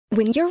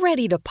When you're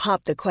ready to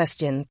pop the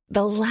question,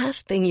 the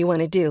last thing you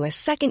want to do is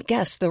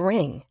second-guess the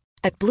ring.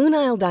 At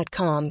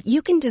BlueNile.com,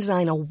 you can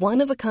design a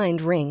one-of-a-kind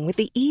ring with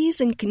the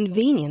ease and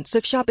convenience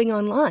of shopping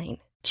online.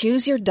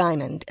 Choose your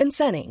diamond and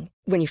setting.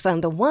 When you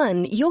find the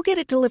one, you'll get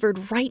it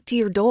delivered right to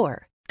your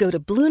door. Go to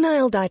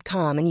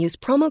BlueNile.com and use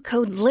promo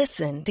code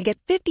LISTEN to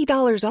get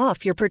 $50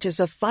 off your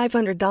purchase of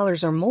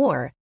 $500 or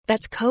more.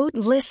 That's code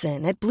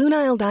LISTEN at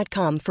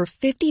BlueNile.com for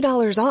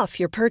 $50 off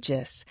your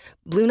purchase.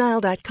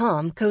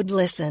 BlueNile.com, code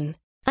LISTEN.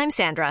 I'm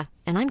Sandra,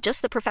 and I'm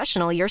just the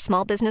professional your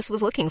small business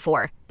was looking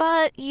for.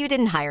 But you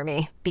didn't hire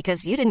me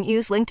because you didn't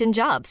use LinkedIn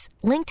Jobs.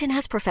 LinkedIn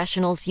has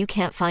professionals you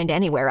can't find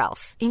anywhere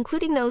else,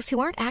 including those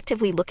who aren't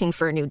actively looking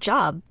for a new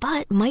job,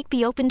 but might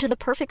be open to the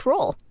perfect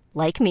role,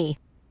 like me.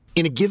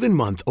 In a given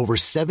month, over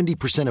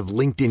 70% of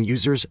LinkedIn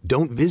users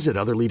don't visit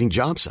other leading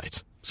job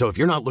sites. So if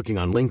you're not looking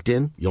on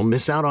LinkedIn, you'll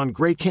miss out on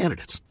great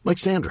candidates like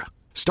Sandra.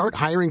 Start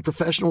hiring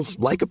professionals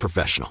like a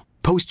professional.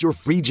 Post your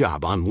free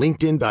job on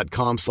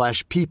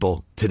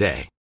linkedin.com/people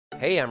today.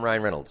 Hey, I'm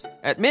Ryan Reynolds.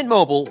 At Mint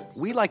Mobile,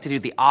 we like to do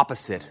the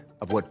opposite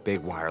of what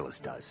Big Wireless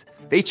does.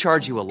 They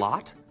charge you a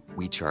lot,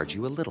 we charge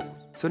you a little.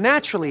 So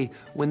naturally,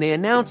 when they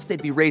announced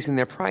they'd be raising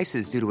their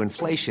prices due to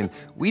inflation,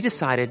 we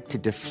decided to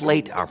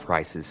deflate our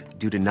prices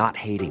due to not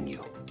hating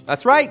you.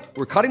 That's right.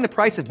 We're cutting the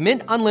price of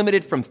Mint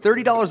Unlimited from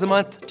 $30 a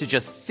month to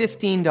just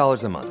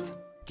 $15 a month.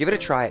 Give it a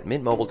try at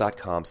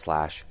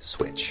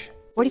mintmobile.com/switch.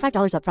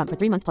 $45 up front for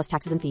 3 months plus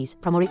taxes and fees.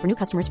 Promo rate for new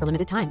customers for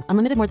limited time.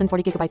 Unlimited more than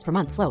 40 gigabytes per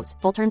month. Slows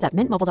full terms at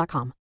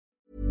mintmobile.com.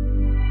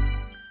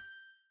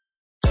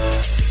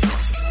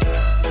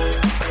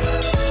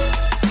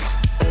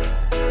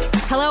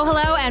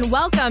 Hello, and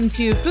welcome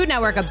to Food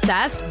Network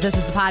Obsessed. This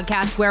is the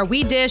podcast where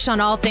we dish on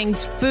all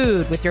things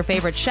food with your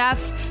favorite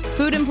chefs,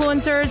 food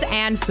influencers,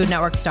 and Food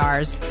Network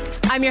stars.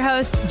 I'm your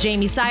host,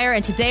 Jamie Sire,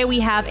 and today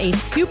we have a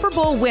Super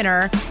Bowl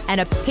winner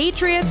and a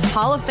Patriots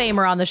Hall of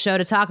Famer on the show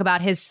to talk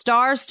about his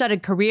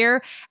star-studded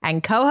career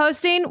and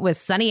co-hosting with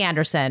Sonny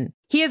Anderson.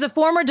 He is a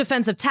former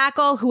defensive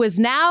tackle who is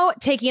now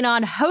taking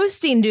on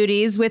hosting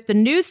duties with the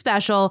new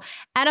special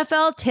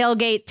NFL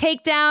Tailgate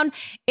Takedown.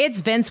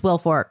 It's Vince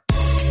Wilfork.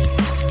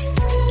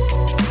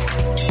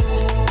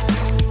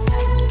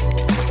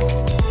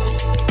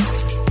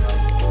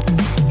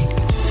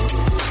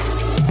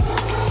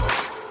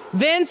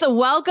 Vince,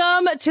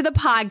 welcome to the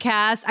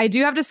podcast. I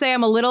do have to say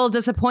I'm a little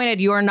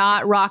disappointed you are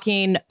not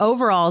rocking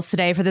overalls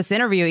today for this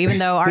interview, even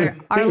though our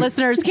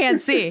listeners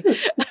can't see.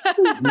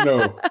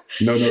 No.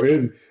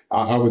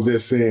 I was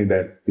just saying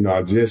that,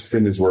 I just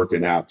finished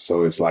working out,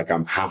 so it's like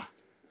I'm hot.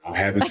 I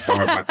haven't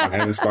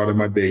started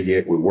my day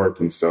yet with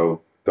working,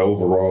 so the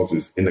overalls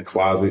is in the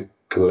closet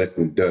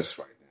collecting dust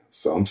right now.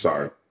 So I'm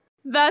sorry.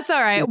 That's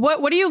all right.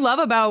 What do you love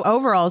about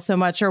overalls so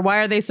much, or why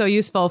are they so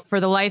useful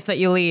for the life that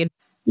you lead?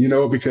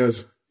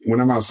 Because when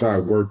I'm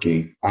outside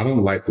working, I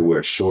don't like to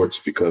wear shorts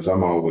because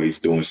I'm always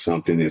doing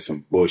something in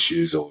some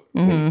bushes or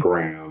on the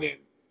ground and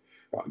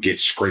get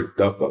scraped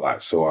up a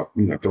lot. So I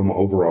throw my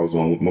overalls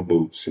on with my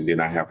boots, and then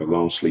I have a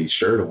long sleeve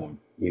shirt on.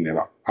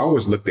 I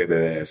always looked at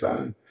it as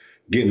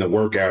getting a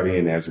workout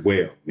in as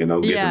well, get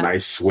a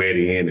nice sweat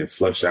in and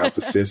flush out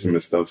the system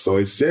and stuff. So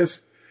it's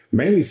just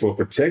mainly for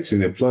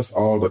protection, and plus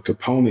all the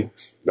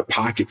components, the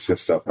pockets and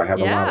stuff. I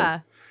have a lot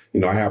of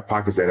I have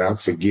pockets that I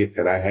forget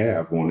that I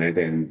have on it,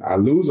 and I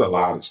lose a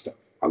lot of stuff.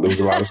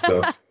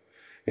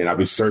 And I'll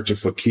be searching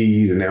for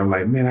keys, and I'm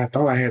like, man, I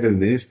thought I had it in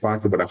this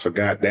pocket, but I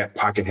forgot that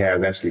pocket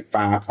has actually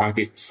 5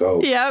 pockets.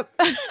 So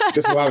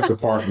just a lot of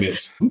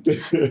compartments.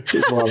 Just a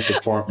lot of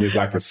compartments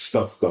I can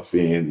stuff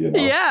in,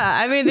 Yeah,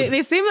 I mean,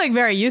 they seem like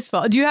very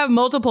useful. Do you have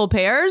multiple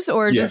pairs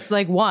or just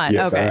like one?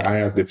 Yes, okay. I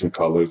have different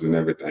colors and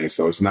everything.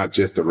 So it's not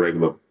just a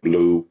regular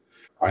blue.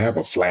 I have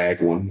a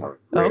flag one,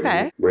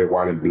 red,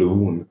 white, and blue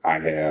one. I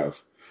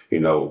have,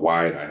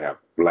 white. I have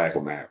black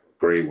one. I have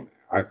gray one.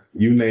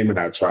 You name it,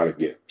 I try to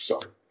get them.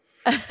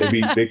 So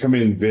they come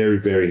in very,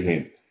 very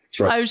handy.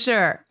 Trust I'm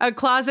sure. A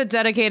closet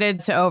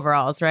dedicated to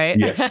overalls, right?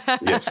 Yes.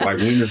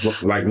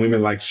 Like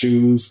women like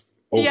shoes.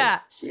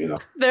 Overalls,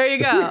 There you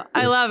go.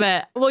 I love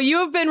it. Well, you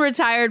have been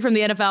retired from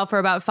the NFL for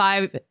about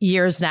 5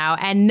 years now,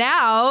 and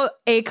now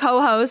a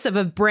co-host of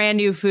a brand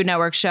new Food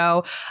Network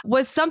show.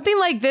 Was something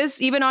like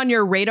this even on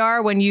your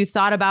radar when you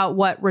thought about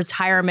what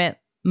retirement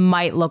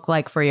might look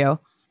like for you?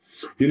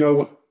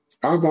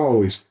 I've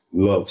always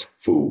loved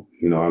food.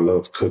 I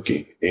love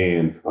cooking,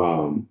 and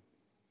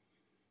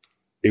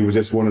it was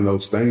just one of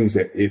those things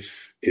that it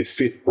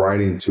fit right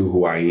into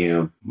who I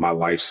am, my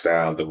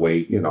lifestyle, the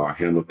way, I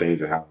handle things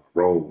and how I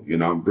roll.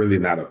 I'm really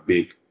not a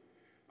big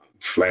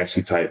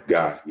flashy type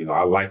guy.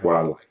 I like what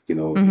I like.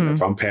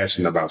 If I'm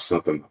passionate about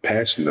something, I'm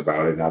passionate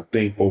about it. And I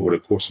think over the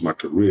course of my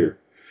career,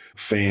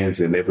 fans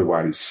and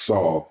everybody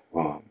saw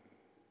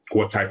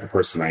what type of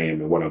person I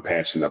am and what I'm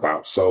passionate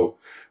about. So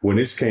when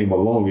this came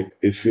along,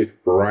 it fit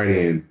right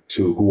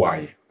into who I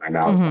am. And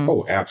I was like,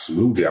 oh,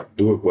 absolutely, I'll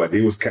do it. But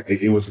it was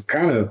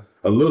kind of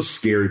a little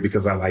scary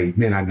because I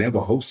never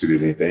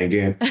hosted anything.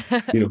 And,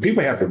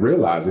 people have to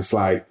realize it's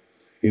like,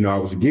 I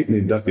was getting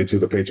inducted to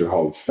the Patriot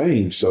Hall of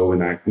Fame. So,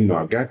 and I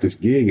got this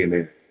gig,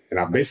 and And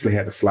I basically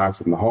had to fly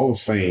from the Hall of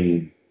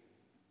Fame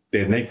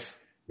that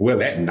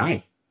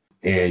night.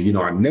 And,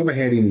 I never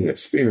had any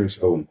experience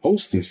of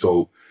hosting.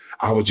 So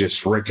I was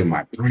just wrecking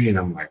my brain.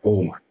 I'm like,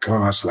 oh my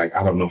gosh, like,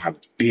 I don't know how to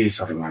do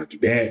this. I don't know how to do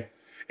that.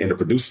 And the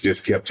producer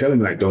just kept telling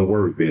me, like, don't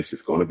worry, Vince,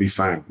 it's going to be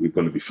fine. We're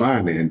going to be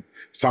fine. And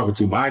talking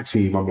to my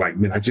team, I'm like,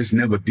 man, I just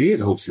never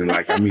did hosting.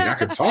 Like, I mean, I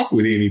could talk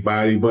with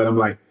anybody, but I'm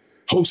like,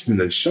 hosting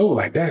a show,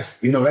 like,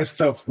 that's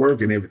tough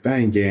work and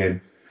everything.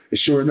 And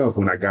sure enough,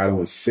 when I got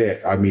on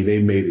set, I mean,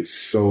 they made it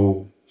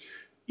so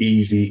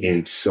easy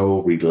and so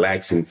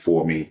relaxing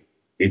for me.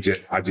 It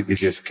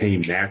just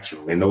came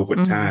natural. And over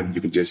time,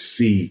 you can just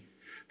see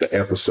the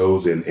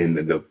episodes and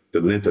the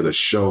length of the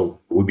show.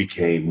 We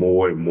became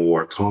more and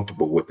more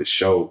comfortable with the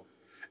show.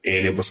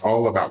 And it was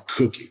all about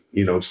cooking,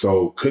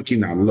 so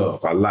cooking I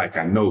love, I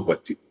know.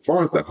 But as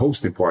far as the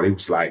hosting part, it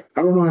was like,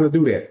 I don't know how to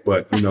do that.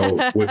 But,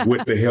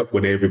 with the help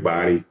with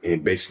everybody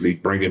and basically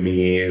bringing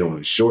me in on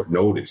a short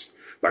notice,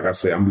 like I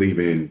said, I'm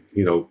leaving,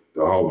 the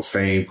Hall of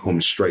Fame,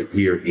 coming straight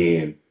here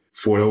in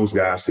for those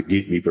guys to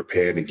get me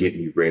prepared and get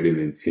me ready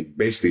and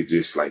basically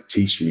just like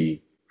teach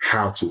me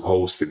how to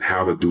host and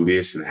how to do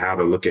this and how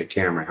to look at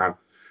camera.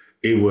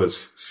 It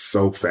was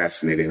so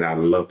fascinating. I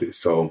loved it.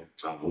 So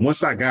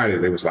once I got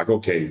it, it was like,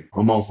 okay,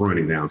 I'm off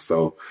running now.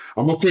 So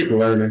I'm a quick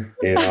learner,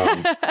 and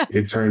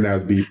it turned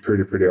out to be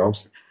pretty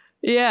awesome.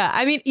 Yeah.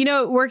 I mean,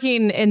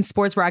 working in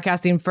sports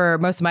broadcasting for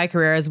most of my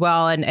career as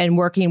well, and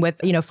working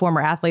with,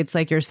 former athletes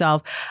like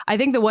yourself, I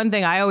think the one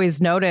thing I always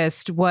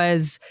noticed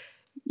was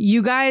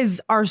you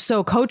guys are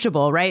so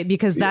coachable, right?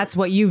 Because that's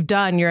what you've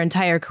done your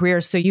entire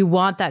career. So you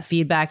want that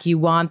feedback. You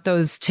want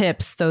those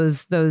tips,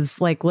 those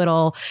like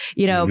little,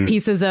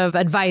 pieces of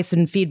advice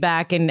and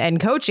feedback and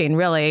coaching,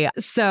 really.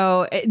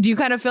 So do you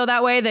kind of feel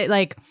that way, that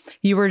like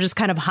you were just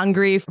kind of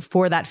hungry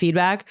for that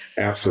feedback?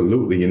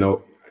 Absolutely.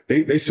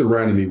 They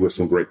surrounded me with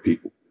some great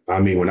people. I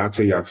mean, when I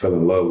tell you I fell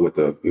in love with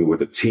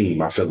the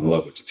team, I fell in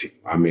love with the team.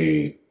 I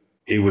mean,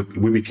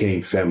 we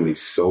became family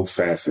so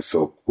fast and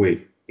so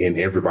quick. And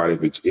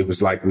everybody, it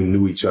was like we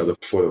knew each other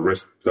for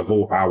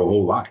our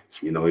whole life.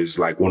 It's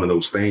like one of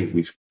those things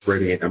we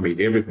spread in. I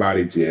mean,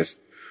 everybody just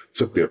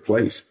took their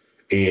place.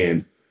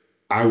 And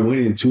I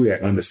went into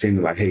that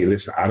understanding like, hey,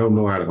 listen, I don't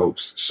know how to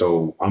host.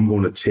 So I'm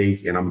going to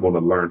take and I'm going to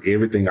learn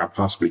everything I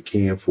possibly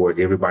can for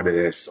everybody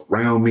that's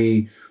around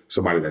me,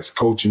 somebody that's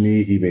coaching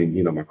me,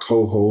 even, my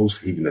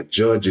co-hosts, even the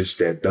judges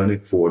that done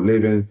it for a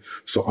living.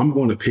 So I'm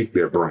going to pick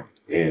their brain.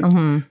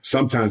 And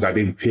sometimes I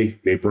didn't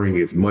pick their brain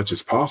as much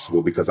as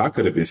possible because I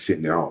could have been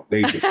sitting there all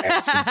day just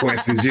asking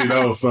questions,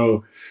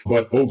 So,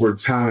 but over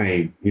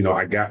time,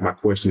 I got my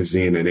questions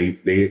in, and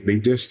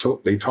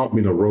they taught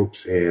me the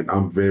ropes, and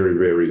I'm very,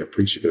 very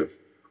appreciative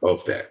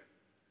of that.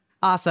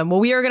 Awesome. Well,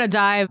 we are going to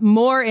dive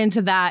more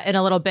into that in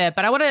a little bit,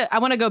 but I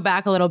want to go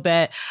back a little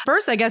bit.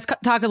 First, I guess,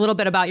 talk a little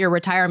bit about your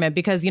retirement,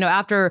 because,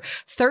 after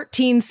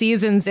 13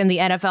 seasons in the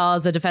NFL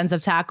as a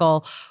defensive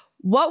tackle,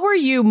 what were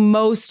you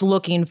most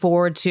looking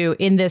forward to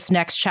in this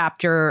next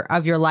chapter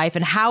of your life,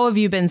 and how have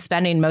you been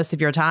spending most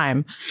of your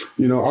time?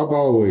 I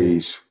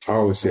always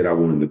said I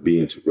wanted to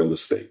be into real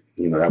estate.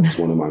 That was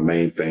one of my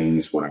main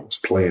things when I was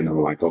playing. I'm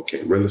like,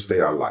 okay, real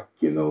estate I like,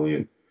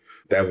 and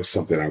that was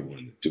something I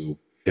wanted to do.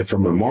 And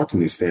from a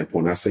marketing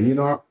standpoint, I said,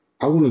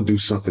 I want to do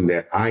something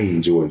that I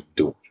enjoy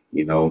doing,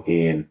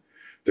 and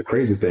the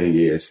crazy thing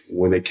is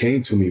when they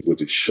came to me with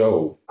the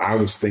show, I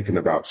was thinking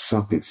about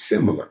something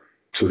similar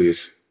to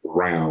this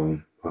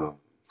around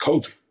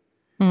COVID.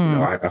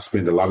 I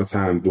spent a lot of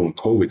time doing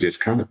COVID,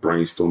 just kind of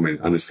brainstorming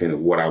and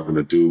understanding what I want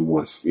to do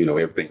once,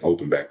 everything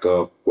opened back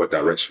up, what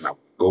direction I would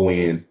go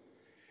in.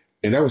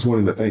 And that was one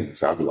of the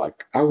things I was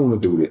like, I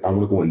want to do this. I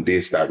want to go in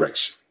this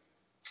direction.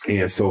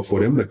 And so for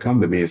them to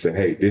come to me and say,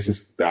 hey, this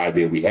is the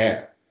idea we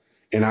have.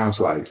 And I was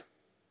like,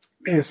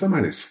 man,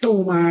 somebody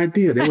stole my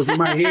idea. That was in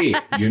my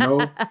head,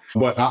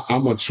 But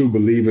I'm a true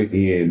believer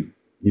in,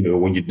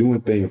 when you're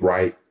doing things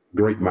right,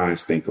 great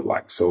minds think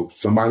alike. So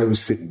somebody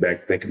was sitting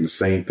back thinking the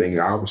same thing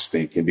I was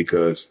thinking,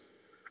 because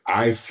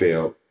I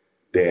felt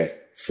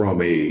that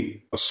from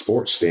a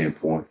sports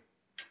standpoint,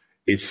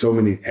 it's so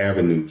many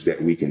avenues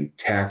that we can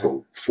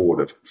tackle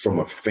from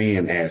a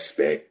fan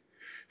aspect,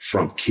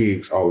 from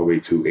kids all the way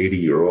to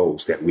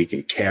 80-year-olds that we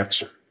can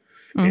capture.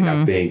 And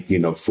I think,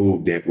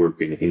 Food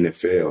Network and the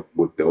NFL,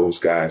 with those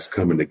guys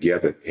coming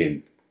together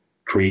and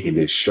creating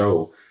this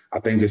show, I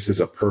think this is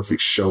a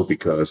perfect show,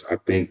 because I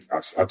think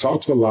I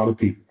talked to a lot of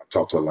people.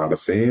 Talked to a lot of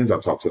fans. I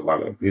talked to a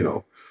lot of,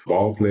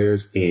 ball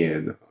players,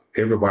 and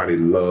everybody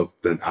loved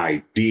the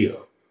idea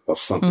of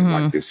something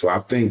like this. So I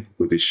think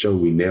with this show,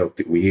 we nailed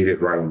it. We hit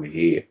it right on the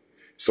head.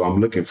 So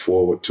I'm looking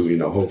forward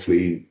to,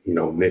 hopefully,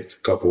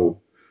 next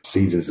couple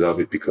seasons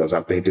of it, because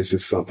I think this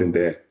is something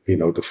that,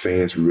 the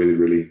fans really,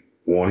 really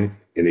want it,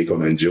 and they're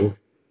going to enjoy.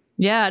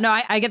 Yeah, no,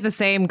 I get the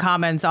same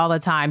comments all the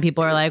time.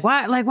 People are like,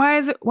 why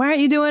aren't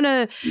you doing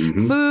a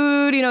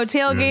food,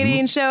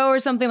 tailgating show or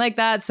something like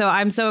that? So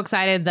I'm so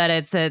excited that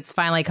it's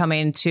finally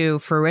coming to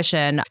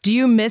fruition. Do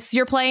you miss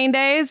your playing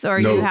days, or are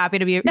you happy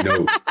to be?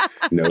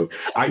 No.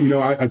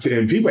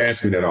 And people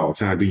ask me that all the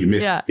time. Do you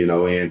miss it?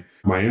 And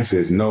my answer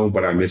is no,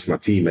 but I miss my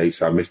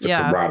teammates. I miss the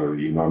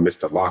camaraderie. I miss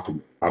the locker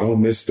room. I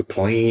don't miss the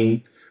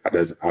playing. I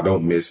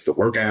don't miss the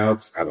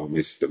workouts. I don't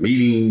miss the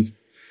meetings.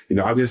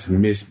 I just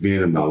miss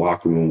being in the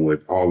locker room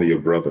with all of your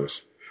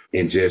brothers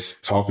and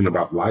just talking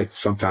about life.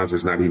 Sometimes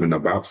it's not even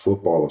about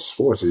football or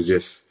sports. It's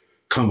just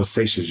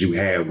conversations you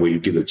have where you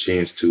get a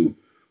chance to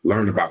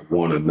learn about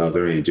one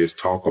another and just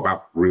talk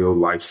about real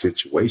life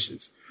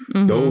situations.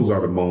 Those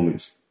are the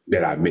moments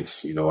that I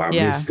miss.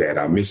 Miss that.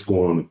 I miss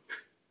going.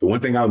 The one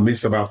thing I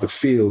miss about the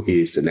field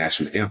is the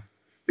national anthem,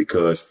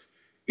 because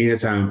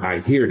anytime I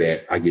hear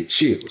that, I get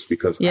chills,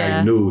 because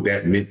I knew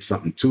that meant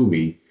something to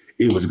me.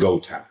 It was go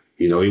time.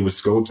 It was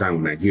go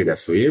time when I hear that.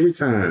 So every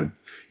time,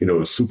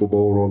 the Super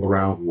Bowl roll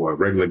around or a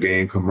regular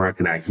game come around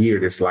and I hear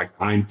it, it's like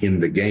I'm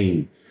in the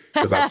game,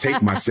 because I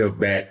take myself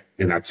back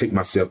and I take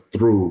myself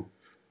through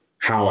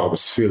how I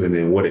was feeling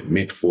and what it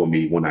meant for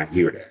me when I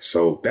hear that.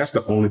 So that's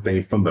the only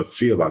thing from the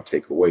field I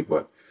take away.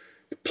 But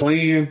the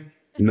playing,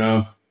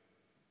 no,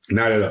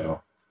 not at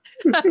all.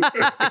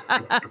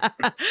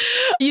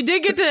 You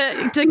did get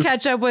to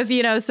catch up with,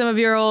 some of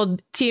your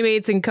old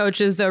teammates and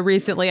coaches, though,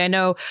 recently. I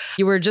know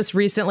you were just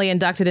recently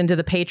inducted into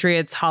the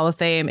Patriots Hall of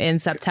Fame in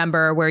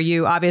September, where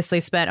you obviously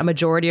spent a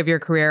majority of your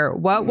career.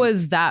 What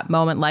was that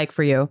moment like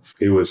for you?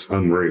 It was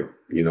unreal,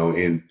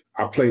 and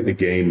I played the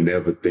game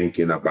never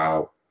thinking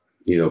about,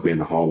 being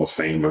a Hall of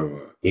Famer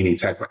or any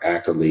type of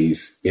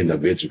accolades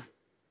individual,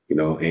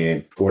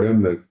 and for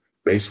them to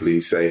basically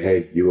say,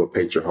 hey, you're a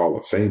Patriot Hall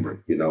of Famer.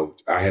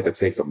 I had to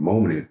take a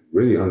moment and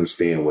really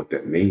understand what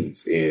that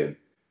means. And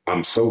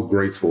I'm so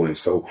grateful and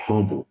so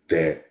humbled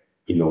that,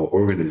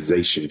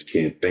 organizations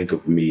can think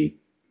of me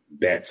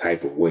that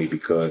type of way,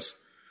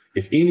 because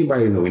if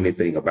anybody know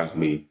anything about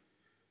me,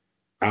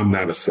 I'm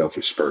not a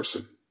selfish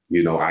person.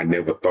 I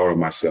never thought of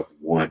myself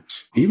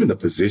once. Even the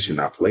position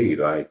I played,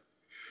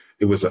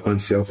 it was an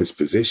unselfish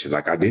position.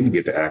 I didn't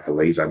get the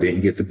accolades. I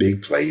didn't get the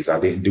big plays. I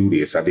didn't do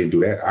this. I didn't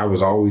do that. I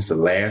was always the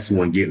last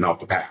one getting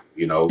off the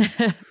paddle,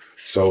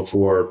 So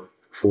for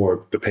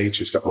the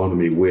Patriots to honor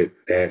me with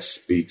that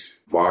speaks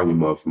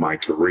volume of my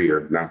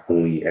career, not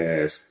only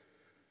as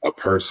a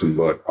person,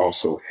 but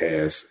also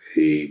as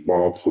a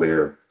ball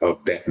player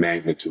of that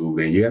magnitude.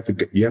 And you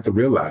have to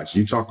realize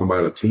you're talking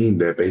about a team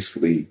that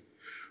basically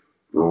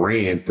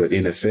ran the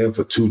NFL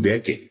for 2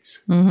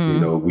 decades.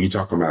 We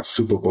talking about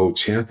Super Bowl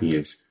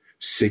champions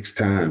 6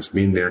 times,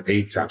 been there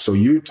 8 times. So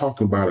you're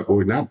talking about,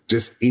 or not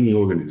just any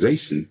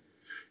organization,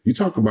 you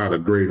talk about a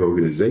great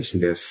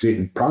organization that's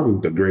sitting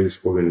probably the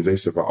greatest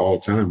organization of all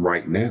time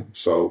right now.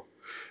 So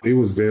it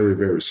was very,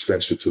 very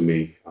special to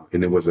me.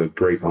 And it was a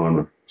great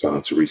honor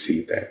to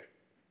receive that.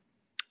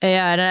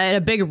 Yeah, and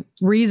a big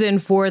reason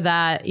for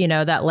that,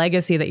 that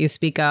legacy that you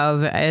speak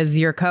of is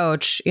your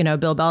coach,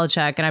 Bill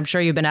Belichick. And I'm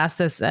sure you've been asked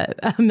this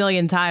a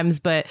million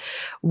times, but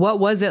what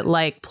was it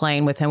like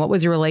playing with him? What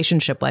was your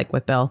relationship like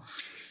with Bill?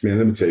 Man,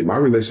 let me tell you, my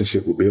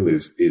relationship with Bill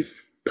is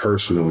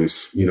personal.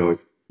 It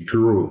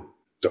grew.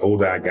 The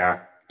older I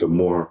got, the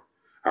more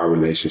our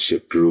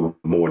relationship grew,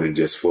 more than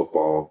just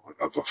football,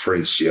 of a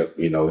friendship,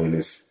 and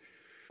it's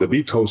to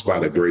be coached by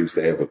the greatest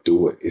that ever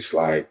do it. It's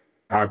like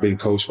I've been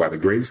coached by the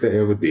greatest that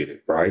ever did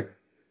it, right?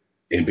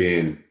 And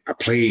then I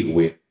played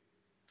with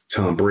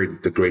Tom Brady,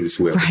 the greatest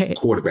who ever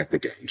quarterbacked the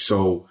game.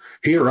 So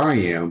here I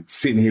am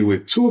sitting here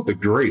with 2 of the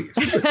greatest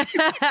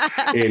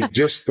and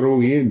just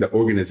throw in the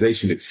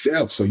organization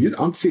itself. So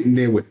I'm sitting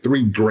there with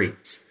 3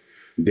 greats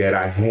that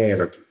I had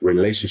a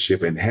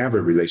relationship and have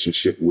a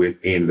relationship with,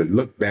 and to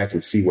look back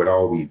and see what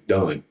all we've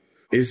done.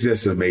 It's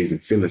just an amazing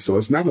feeling. So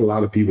it's not a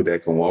lot of people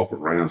that can walk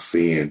around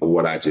saying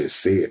what I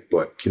just said,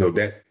 but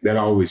that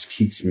always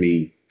keeps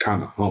me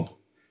kind of humble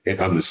and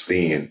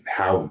understand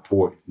how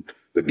important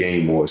the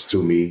game was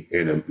to me,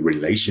 and the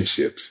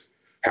relationships,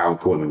 how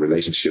important the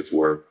relationships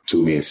were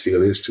to me and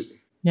still is to me.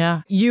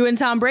 Yeah. You and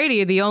Tom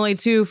Brady, the only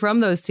 2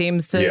 from those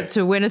teams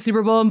to win a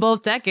Super Bowl in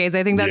both decades.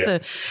 I think that's a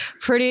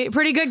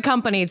pretty good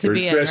company to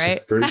be in,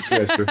 right? Pretty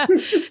special.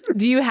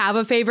 Do you have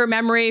a favorite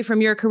memory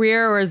from your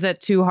career, or is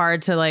it too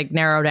hard to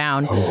narrow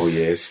down? Oh,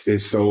 yes.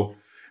 It's so,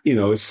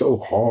 it's so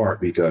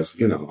hard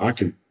because, I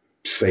can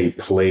say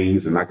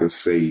plays and I can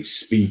say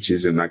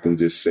speeches and I can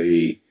just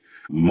say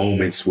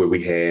moments where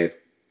we had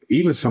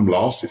even some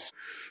losses.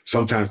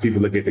 Sometimes people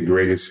look at the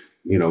greatest,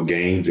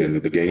 games and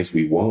the games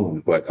we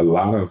won, but a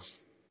lot of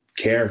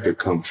character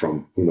come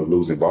from,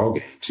 losing ball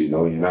games,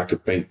 and I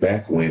could think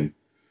back when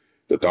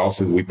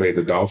we played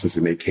the Dolphins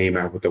and they came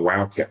out with the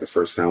Wildcat the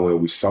first time when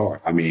we saw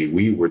it. I mean,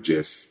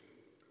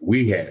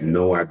 we had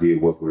no idea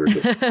what we were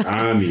doing.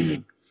 I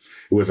mean,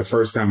 it was the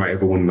first time I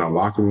ever went in our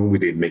locker room. We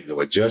didn't make no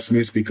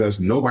adjustments because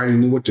nobody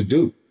knew what to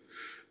do.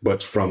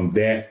 But from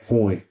that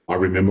point, I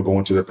remember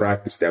going to the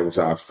practice. That was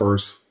our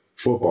first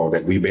football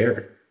that we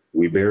buried.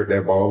 We buried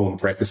that ball on the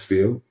practice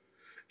field.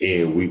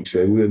 And we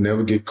said we'll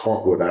never get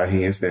caught with our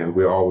hands down.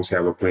 We'll always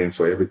have a plan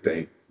for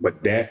everything.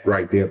 But that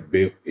right there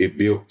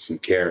built some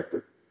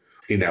character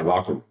in that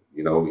locker room.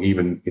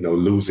 Even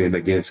losing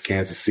against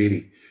Kansas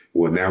City.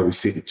 Well, now we're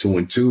sitting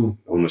 2-2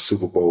 on the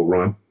Super Bowl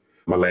run.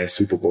 My last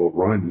Super Bowl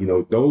run.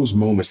 Those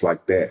moments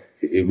like that,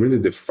 it really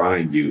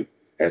define you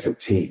as a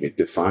team. It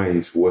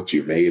defines what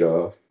you're made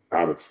of.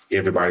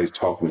 Everybody's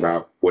talking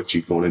about what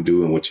you're going to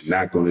do and what you're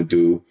not going to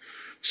do.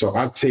 So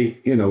I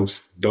take,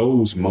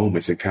 those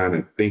moments and kind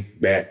of think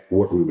back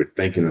what we were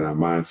thinking in our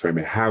mind frame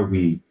and how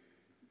we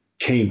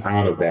came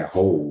out of that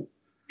hole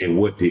and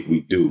what did we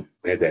do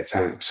at that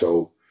time.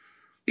 So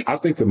I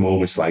think the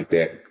moments like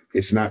that,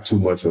 it's not too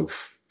much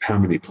of how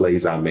many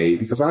plays I made,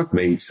 because I've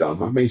made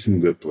some. I made some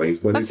good plays,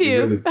 but a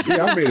few.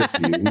 I made a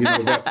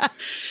few.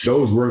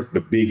 Those weren't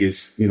the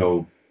biggest,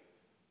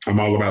 I'm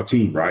all about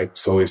team, right?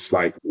 So it's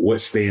like what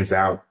stands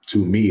out to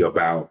me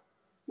about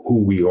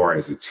who we are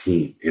as a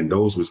team. And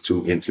those was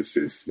two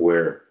instances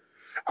where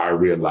I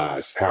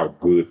realized how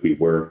good we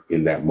were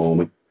in that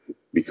moment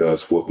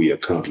because what we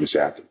accomplished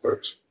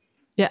afterwards.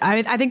 Yeah,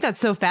 I think that's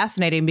so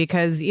fascinating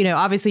because,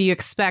 obviously you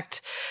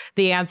expect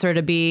the answer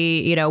to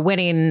be,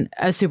 winning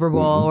a Super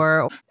Bowl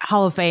or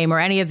Hall of Fame or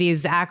any of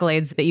these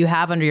accolades that you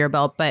have under your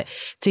belt. But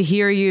to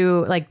hear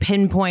you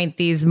pinpoint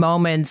these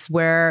moments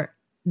where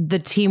the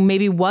team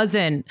maybe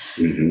wasn't,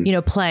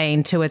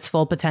 playing to its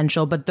full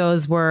potential, but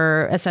those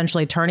were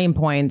essentially turning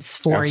points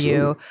for Absolutely.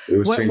 you. It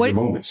was changing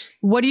moments.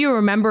 What do you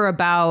remember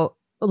about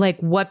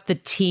what the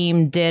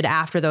team did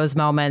after those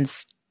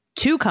moments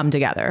to come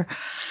together?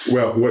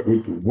 Well,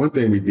 one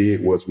thing we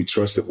did was we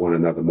trusted one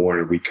another more,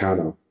 and we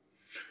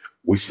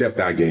stepped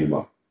our game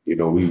up.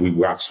 We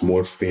watched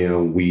more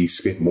film. We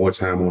spent more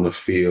time on the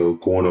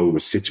field going over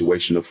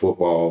situational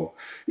football.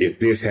 If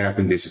this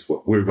happened, this is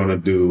what we're going to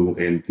do.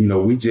 And,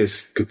 we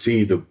just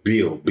continue to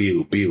build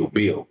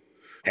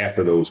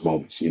after those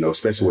moments,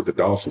 especially with the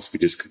Dolphins. We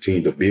just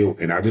continue to build.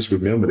 And I just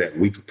remember that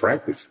week of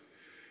practice.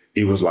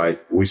 It was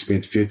like we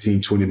spent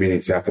 15, 20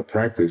 minutes after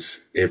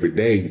practice every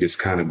day just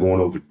kind of going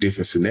over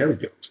different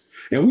scenarios.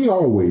 And we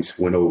always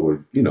went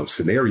over,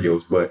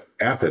 scenarios. But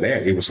after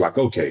that, it was like,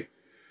 okay,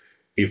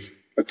 if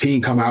a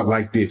team come out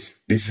like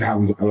this is how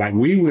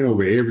we went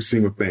over every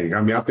single thing.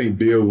 I mean, I think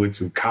Bill went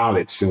to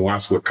college and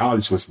watched what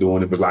college was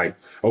doing. It was like,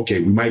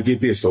 okay, we might get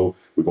this, so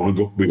we're going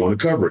to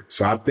cover it.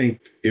 So I think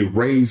it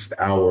raised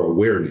our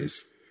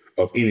awareness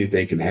of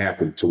anything can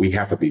happen. So we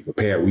have to be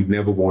prepared. We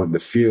never wanted to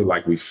feel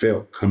like we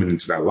felt coming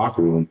into that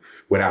locker room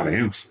without an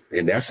answer.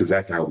 And that's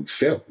exactly how we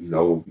felt.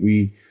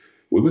 We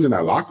was in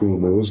that locker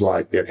room. It was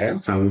like at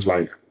halftime, it was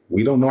like,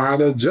 we don't know how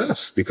to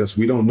adjust because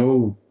we don't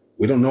know.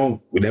 We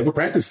never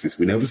practiced this.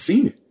 We never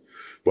seen it.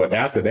 But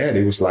after that,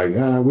 it was like,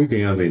 we can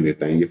handle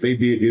anything. If they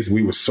did this,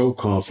 we were so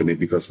confident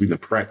because we done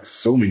practiced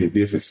so many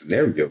different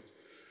scenarios.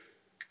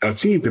 A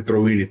team could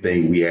throw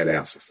anything we had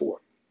answer for.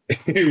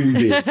 We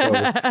did. So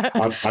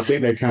I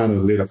think that kind of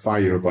lit a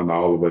fire up on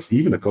all of us,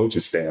 even the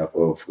coaching staff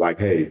of like,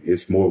 hey,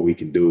 it's more we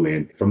can do.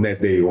 And from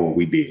that day on,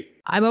 we did.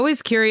 I'm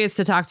always curious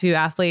to talk to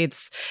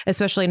athletes,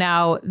 especially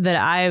now that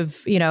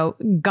I've,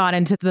 gone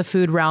into the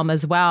food realm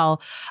as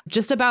well,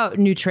 just about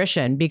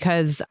nutrition,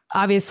 because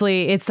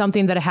obviously it's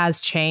something that has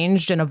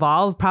changed and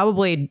evolved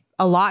probably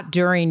a lot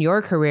during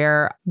your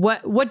career.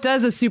 What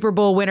does a Super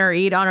Bowl winner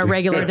eat on a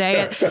regular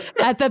day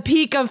at the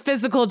peak of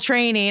physical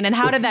training? And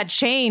how did that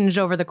change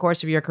over the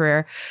course of your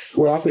career?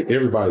 Well, I think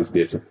everybody's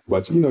different,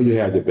 but you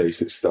have your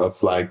basic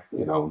stuff like,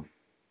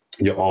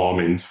 your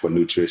almonds for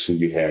nutrition.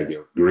 You have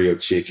your grilled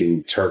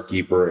chicken,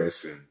 turkey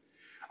breast, and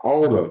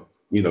all the,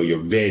 your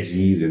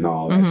veggies and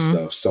all that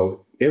stuff.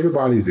 So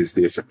everybody's is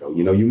different though.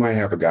 You might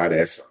have a guy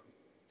that's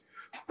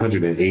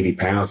 180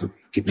 pounds and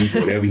can eat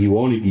whatever he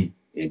want to eat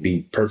and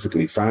be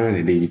perfectly fine.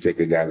 And then you take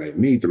a guy like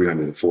me,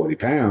 340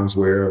 pounds,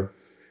 where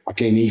I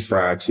can't eat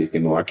fried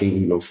chicken or I can't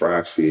eat no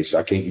fried fish.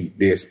 I can't eat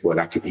this, but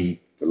I can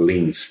eat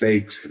lean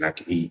steaks and I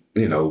can eat,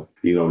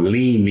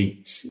 lean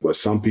meats. But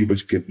some people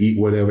can eat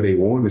whatever they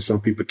want and some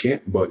people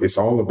can't. But it's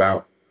all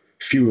about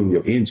fueling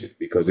your engine,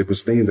 because it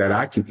was things that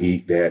I can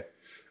eat that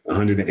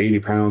 180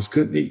 pounds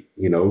couldn't eat.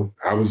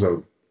 I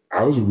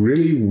was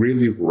really,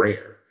 really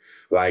rare.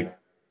 Like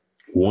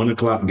 1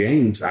 o'clock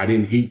games, I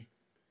didn't eat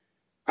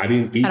at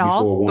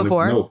before 1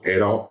 before? No,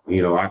 at all.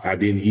 I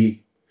didn't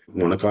eat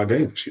 1 o'clock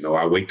games.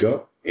 I wake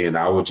up and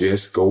I would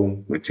just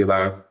go until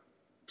I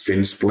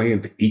finished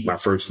playing to eat my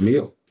first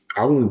meal.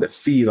 I wanted to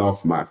feed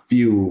off my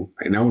fuel,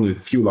 and I wanted to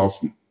fuel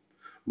off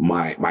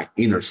my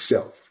inner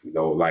self.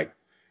 Like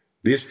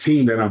this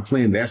team that I'm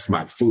playing, that's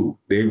my food.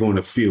 They're going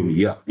to fill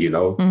me up,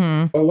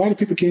 A lot of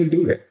people can't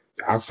do that.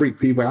 I freak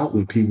people out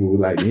when people were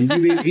like, man, you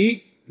didn't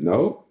eat?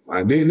 No,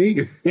 I didn't eat.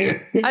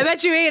 I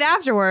bet you ate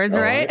afterwards,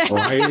 right?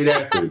 I ate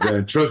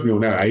after. Trust me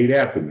on that. I ate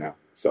after now.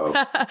 So,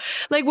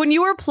 like when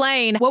you were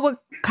playing, what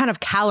kind of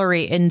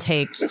calorie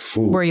intake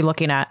were you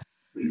looking at?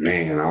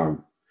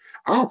 Man,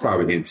 I'll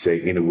probably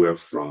intake anywhere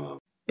from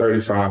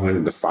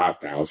 3,500 to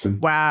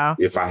 5,000. Wow.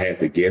 If I had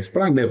to guess,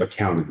 but I never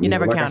counted. You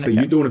never like counted. I said,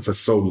 you're doing it for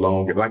so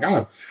long. Like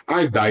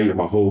I dieted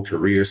my whole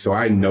career, so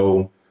I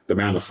know the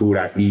amount of food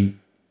I eat,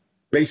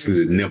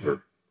 basically the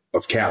number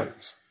of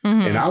calories.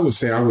 And I would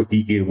say I would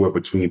eat anywhere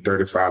between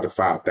 35 to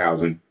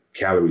 5,000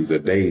 calories a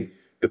day,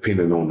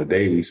 depending on the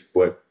days.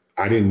 But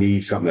I didn't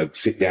need something to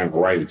sit down and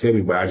write and tell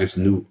me, but I just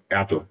knew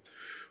after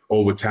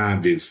over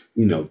time, just,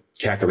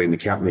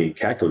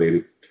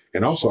 calculated.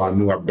 And also I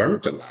knew I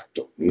burnt a lot,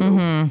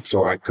 though,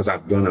 So because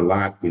I've done a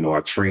lot,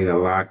 I train a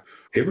lot.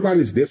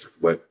 Everybody's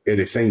different, but at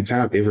the same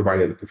time,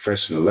 everybody at a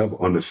professional level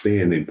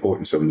understand the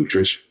importance of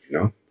nutrition,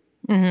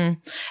 And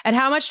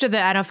how much did the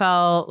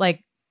NFL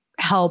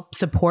help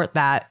support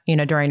that,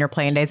 during your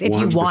playing days, if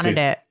 100%. You wanted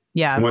it?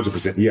 Yeah.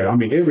 100%. Yeah. I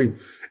mean,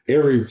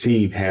 every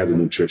team has a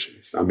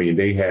nutritionist. I mean,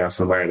 they have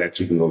somebody that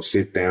you can go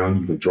sit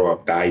down, you can draw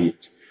up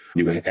diets,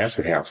 you can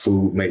actually have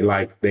food made,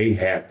 they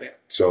have that.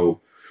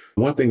 So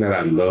one thing that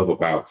I love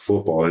about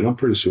football, and I'm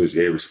pretty sure it's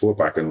every sport,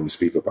 but I can only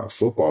speak about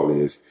football,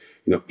 is,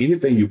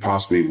 anything you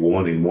possibly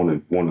want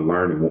to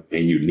learn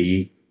and you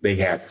need, they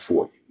have it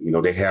for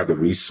you. They have the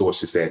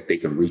resources that they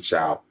can reach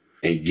out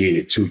and get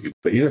it to you.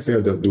 The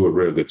NFL does do a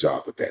real good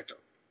job with that, though.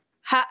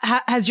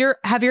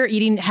 Have your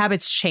eating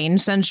habits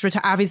changed since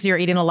obviously you're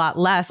eating a lot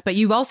less, but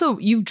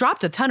you've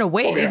dropped a ton of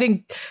weight.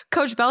 Even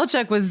Coach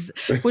Belichick was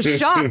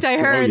shocked. I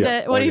heard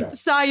that when he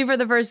saw you for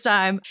the first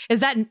time. Did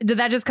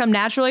that just come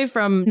naturally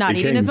from not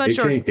eating as much?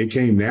 It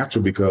came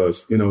natural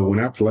because, when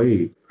I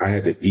played, I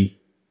had to eat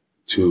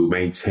to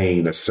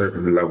maintain a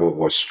certain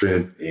level of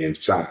strength and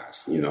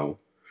size.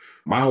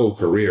 My whole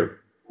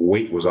career,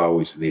 weight was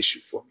always an issue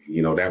for me.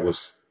 That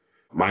was,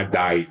 my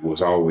diet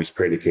was always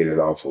predicated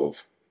off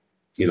of,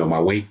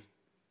 my weight,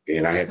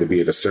 and I had to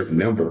be at a certain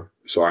number.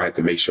 So I had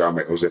to make sure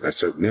I was at a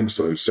certain number.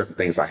 So there were certain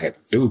things I had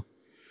to do.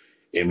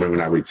 And when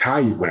I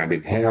retired, when I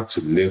didn't have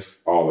to lift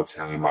all the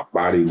time, my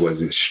body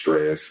wasn't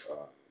stressed.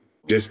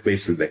 Just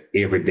basically the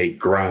everyday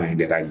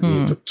grind that I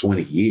did for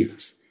 20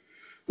 years.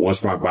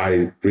 Once my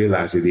body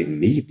realized it didn't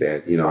need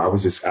that, I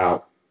was just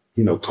out,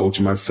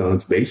 coaching my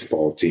son's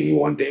baseball team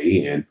one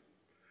day.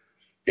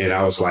 And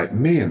I was like,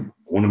 man,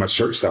 one of my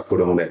shirts I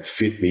put on that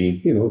fit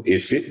me, it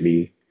fit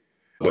me.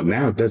 But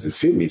now it doesn't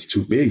fit me. It's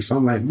too big. So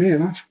I'm like,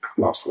 man, I've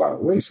lost a lot of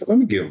weight. So let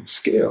me get on the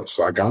scale.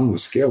 So I got on the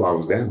scale. I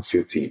was down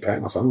 15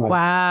 pounds. I'm like,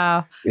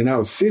 wow. And I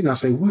was sitting, I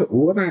say,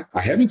 what I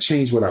haven't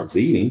changed what I was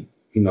eating.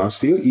 I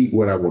still eat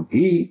what I would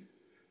eat.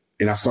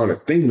 And I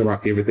started thinking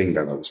about everything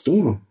that I was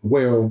doing.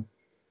 Well,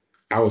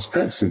 I was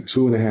practicing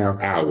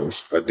 2.5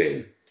 hours a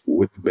day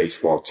with the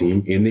baseball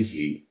team in the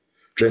heat,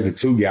 drinking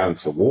 2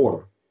 gallons of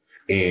water.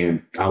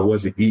 And I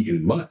wasn't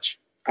eating much.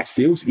 I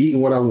still was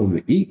eating what I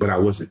wanted to eat, but I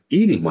wasn't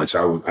eating much.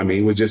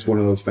 It was just one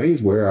of those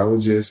things where I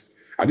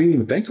didn't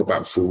even think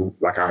about food.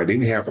 I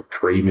didn't have a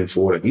craving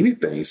for it or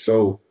anything.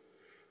 So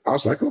I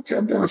was like, okay,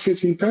 I'm down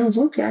 15 pounds.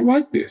 Okay, I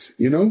like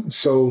this,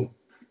 So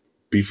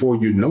before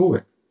you know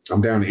it,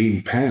 I'm down to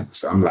 80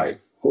 pounds. I'm like,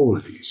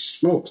 holy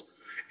smokes.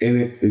 And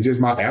it just,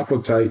 my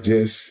appetite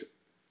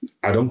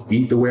I don't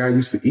eat the way I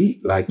used to eat.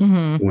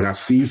 When I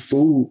see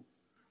food,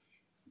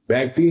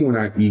 back then when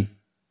I eat,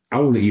 I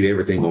want to eat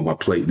everything on my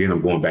plate. Then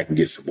I'm going back and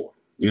get some more.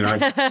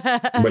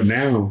 But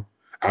now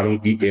I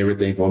don't eat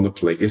everything on the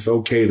plate. It's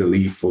okay to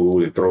leave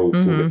food and throw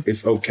food.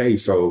 It's okay.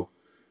 So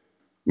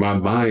my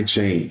mind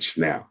changed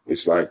now.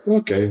 It's like,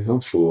 okay,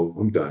 I'm full.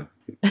 I'm done.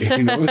 That's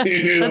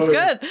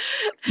good.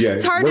 Yeah,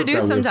 it's hard to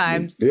do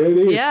sometimes. Yeah, it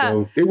is. Yeah.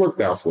 So it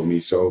worked out for me.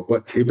 So,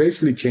 but it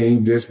basically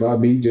came just by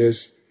me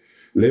just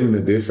living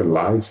a different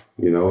life,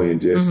 and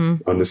just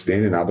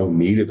understanding I don't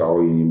need it all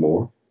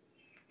anymore.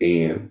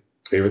 And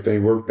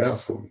everything worked out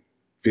for me.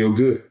 Feel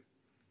good.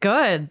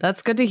 Good.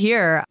 That's good to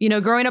hear.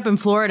 Growing up in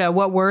Florida,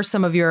 what were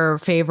some of your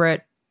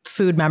favorite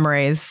food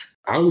memories?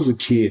 I was a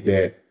kid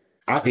that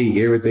I ate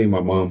everything my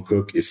mom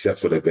cooked except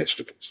for the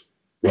vegetables.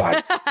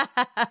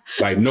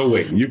 Like no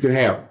way. You can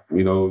have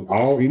them.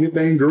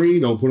 Anything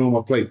green, don't put on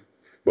my plate.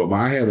 But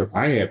I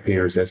had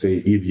parents that say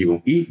either you're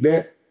going to eat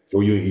that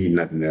or you ain't eat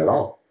nothing at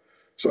all.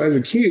 So as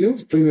a kid, there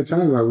was plenty of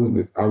times I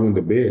went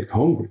to bed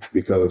hungry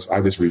because I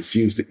just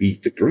refused to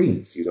eat the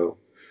greens,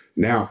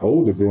 Now,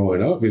 older,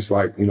 growing up, it's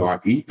like, I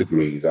eat the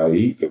greens. I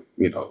eat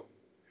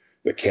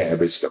the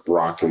cabbage, the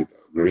broccoli, the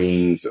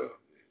greens, the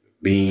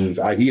beans.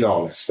 I eat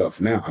all that stuff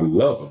now. I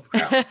love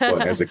them now.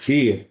 But as a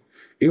kid,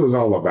 it was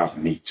all about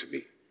meat to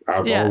me.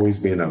 I've always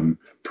been a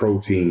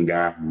protein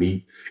guy,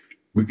 meat.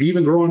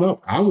 Even growing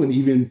up, I wouldn't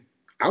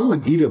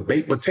eat a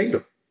baked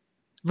potato.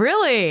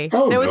 Really?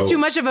 Oh, there was too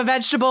much of a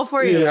vegetable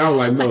for you? Yeah, I was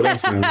like, no,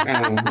 that's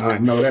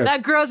not. No, that's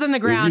that grows in the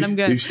ground. I'm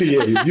good.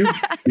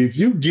 If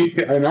you get,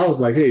 and I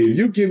was like, hey, if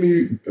you give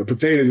me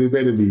potatoes, it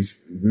better be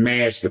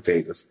mashed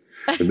potatoes.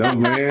 No,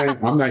 man,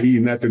 I'm not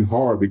eating nothing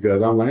hard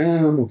because I'm like,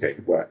 I'm okay.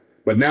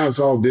 But now it's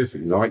all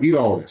different. I eat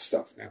all that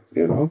stuff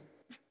now,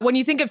 When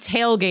you think of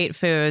tailgate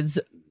foods,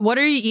 what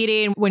are you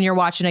eating when you're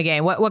watching a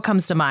game? What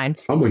comes to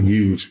mind? I'm a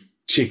huge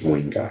chicken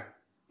wing guy.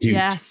 Huge.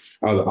 Yes.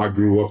 I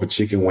grew up a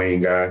chicken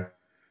wing guy.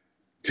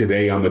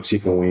 Today, I'm a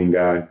chicken wing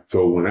guy.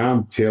 So when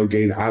I'm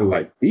tailgating, I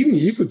like, even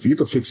you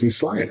could fix me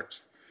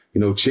sliders,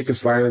 chicken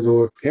sliders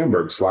or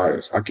hamburger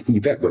sliders. I can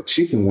eat that, but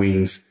chicken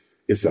wings,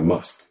 it's a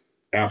must.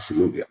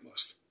 Absolutely a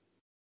must.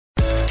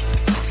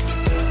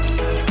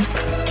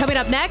 Coming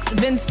up next,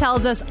 Vince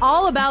tells us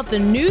all about the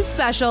new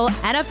special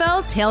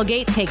NFL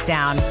Tailgate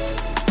Takedown.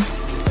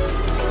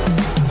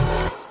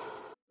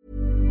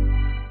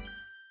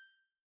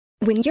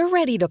 When you're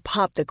ready to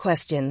pop the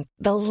question,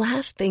 the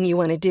last thing you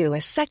want to do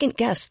is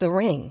second-guess the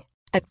ring.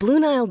 At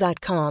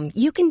BlueNile.com,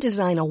 you can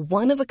design a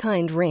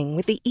one-of-a-kind ring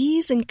with the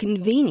ease and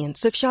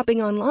convenience of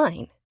shopping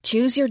online.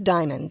 Choose your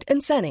diamond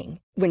and setting.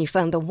 When you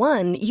find the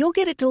one, you'll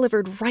get it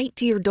delivered right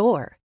to your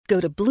door. Go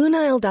to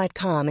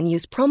BlueNile.com and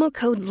use promo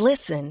code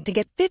LISTEN to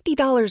get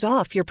 $50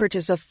 off your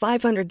purchase of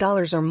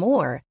 $500 or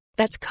more.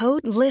 That's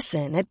code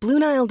LISTEN at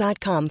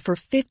BlueNile.com for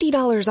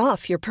 $50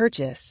 off your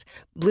purchase.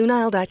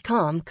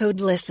 BlueNile.com, code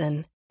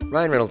LISTEN.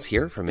 Ryan Reynolds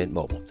here from Mint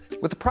Mobile.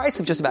 With the price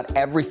of just about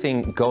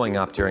everything going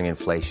up during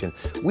inflation,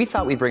 we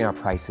thought we'd bring our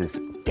prices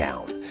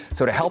down.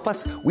 So to help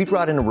us, we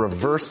brought in a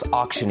reverse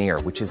auctioneer,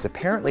 which is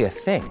apparently a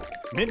thing.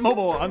 Mint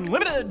Mobile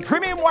Unlimited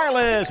Premium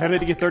Wireless. How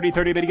to get 30,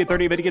 30, bit to get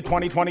 30, bit to get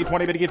 20, 20,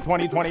 20, bit to get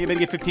 20, 20, bit to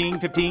get 15,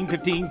 15,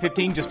 15,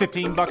 15, just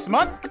 $15 a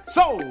month?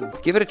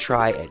 Sold! Give it a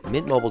try at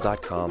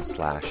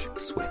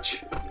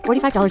mintmobile.com/switch.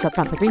 $45 up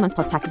front for 3 months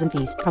plus taxes and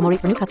fees. Promo rate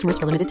for new customers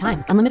for limited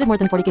time. Unlimited more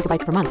than 40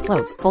 gigabytes per month.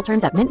 Slows full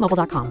terms at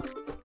mintmobile.com.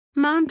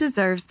 Mom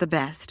deserves the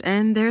best,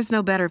 and there's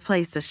no better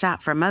place to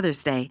shop for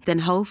Mother's Day than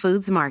Whole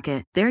Foods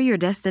Market. They're your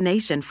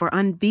destination for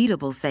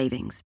unbeatable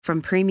savings, from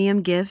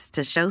premium gifts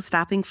to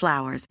show-stopping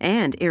flowers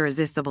and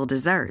irresistible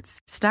desserts.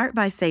 Start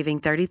by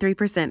saving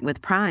 33%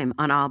 with Prime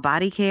on all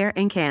body care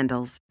and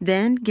candles.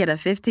 Then get a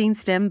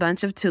 15-stem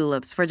bunch of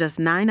tulips for just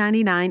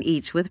 $9.99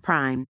 each with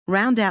Prime.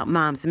 Round out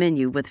Mom's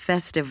menu with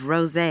festive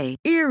rosé,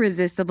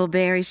 irresistible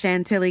berry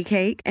chantilly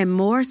cake, and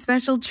more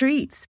special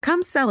treats.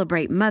 Come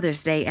celebrate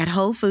Mother's Day at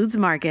Whole Foods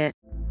Market.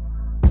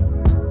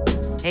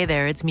 Hey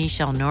there, it's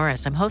Michelle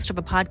Norris. I'm host of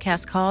a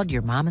podcast called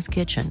Your Mama's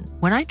Kitchen.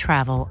 When I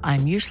travel,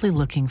 I'm usually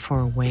looking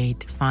for a way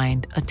to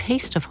find a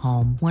taste of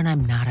home when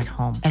I'm not at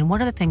home. And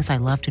one of the things I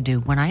love to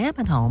do when I am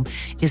at home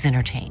is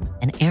entertain.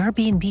 And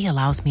Airbnb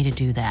allows me to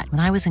do that.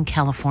 When I was in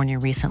California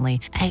recently,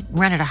 I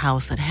rented a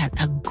house that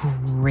had a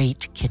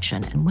great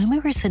kitchen. And when we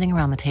were sitting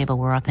around the table,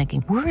 we were all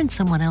thinking, we're in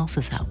someone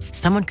else's house.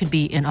 Someone could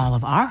be in all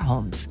of our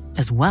homes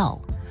as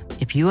well.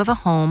 If you have a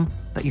home,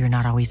 but you're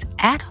not always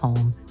at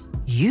home,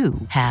 you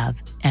have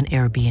an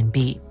Airbnb.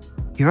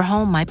 Your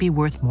home might be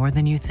worth more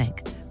than you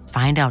think.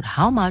 Find out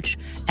how much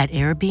at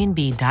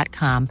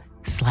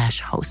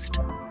airbnb.com/host.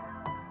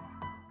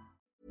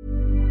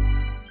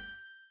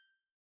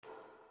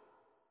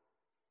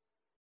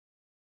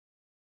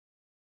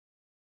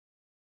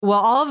 Well,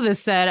 all of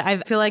this said, I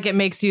feel like it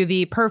makes you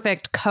the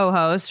perfect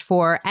co-host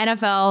for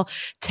NFL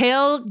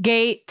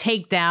Tailgate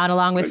Takedown,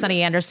 along with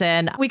Sunny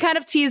Anderson. We kind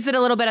of teased it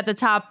a little bit at the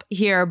top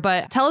here,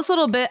 but tell us a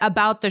little bit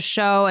about the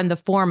show and the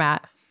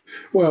format.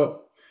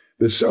 Well,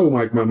 the show,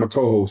 my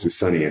co-host is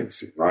Sunny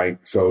Anderson, right?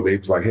 So they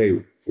was like,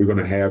 hey, we're going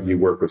to have you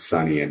work with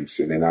Sunny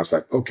Anderson. And I was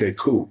like, okay,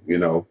 cool, you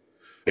know.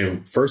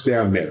 And first day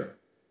I met her,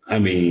 I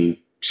mean,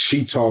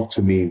 she talked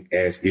to me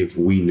as if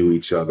we knew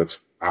each other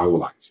our whole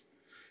life.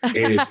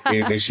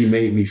 And she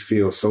made me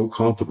feel so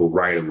comfortable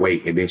right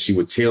away. And then she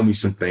would tell me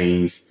some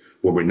things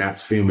where we're not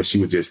filming. She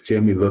would just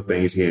tell me little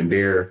things here and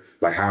there,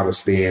 like how to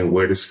stand,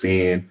 where to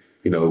stand,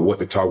 you know, what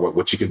to talk about,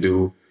 what you can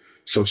do.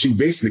 So she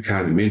basically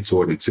kind of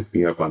mentored and took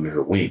me up under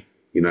her wing,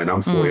 you know, and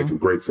I'm forever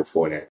grateful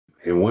for that.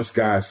 And once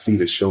guys see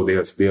the show,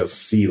 they'll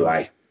see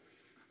like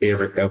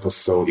every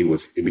episode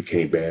it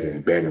became better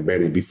and better and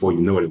better. And before you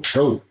know it, it was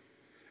over.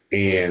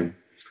 And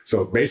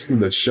so basically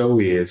the show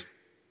is,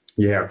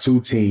 you have two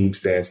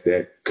teams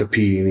that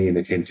competing in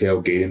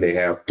tailgating. They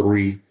have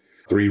three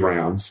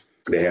rounds.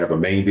 They have a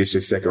main dish,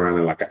 a second round,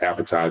 and like an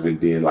appetizer, and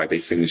then like they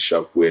finish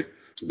up with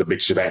the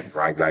big shebang,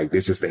 right? Like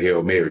this is the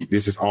Hail Mary.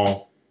 This is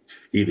all.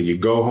 Either you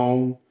go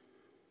home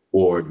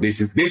or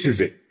this is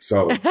it.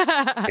 So,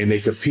 and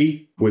they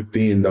compete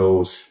within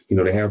those, you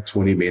know, they have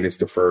 20 minutes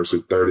the first, or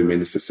 30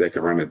 minutes the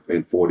second round,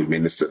 and 40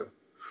 minutes to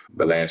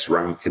the last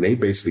round. And they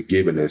basically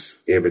giving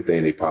us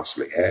everything they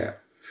possibly have.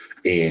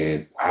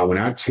 And when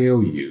I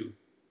tell you,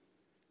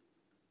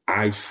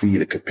 I see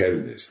the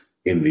competitiveness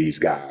in these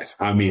guys.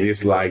 I mean,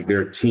 it's like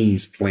their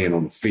teams playing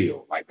on the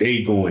field, like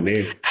they going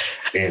there.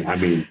 And I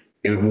mean,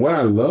 and what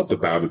I loved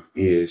about it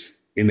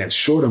is in that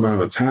short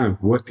amount of time,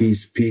 what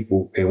these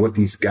people and what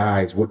these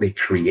guys, what they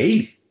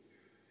created.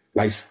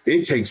 Like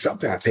it takes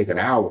sometimes take an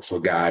hour for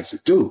guys to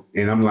do.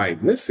 And I'm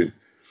like, listen,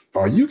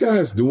 are you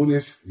guys doing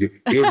this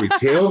every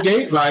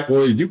tailgate? Like, or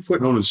are you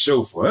putting on a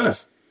show for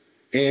us?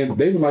 And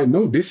they were like,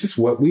 no, this is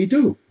what we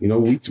do. You know,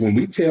 when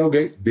we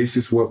tailgate, this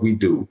is what we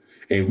do.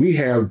 And we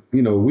have,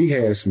 you know, we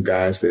had some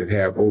guys that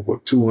have over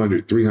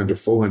 200, 300,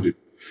 400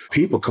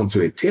 people come to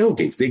their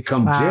tailgates. They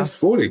come just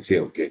for their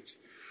tailgates.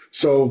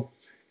 So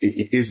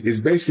it's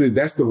basically,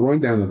 that's the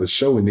rundown of the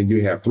show. And then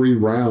you have 3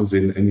 rounds.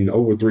 And in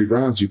over 3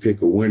 rounds, you pick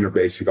a winner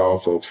basically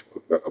off of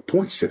a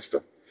point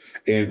system.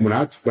 And when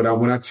I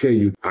tell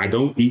you, I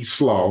don't eat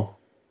slaw.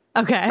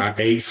 Okay. I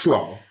ate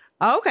slaw.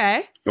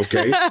 Okay.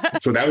 Okay.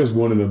 So that was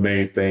one of the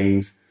main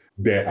things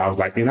that I was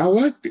like, and I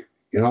liked it.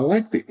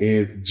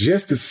 And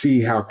just to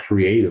see how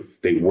creative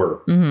they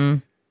were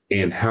and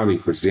how they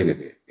presented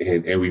it.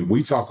 And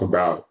we talk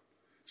about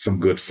some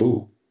good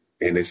food.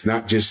 And it's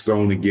not just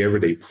thrown together.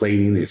 They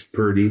plating is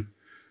pretty.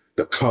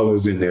 The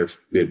colors in their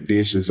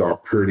dishes are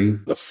pretty.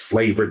 The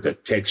flavor, the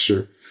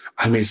texture.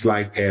 I mean, it's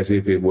like as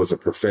if it was a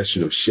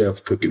professional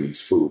chef cooking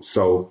these foods.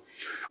 So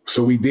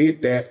we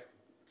did that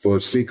for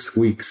 6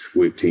 weeks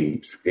with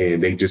teams,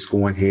 and they just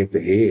going head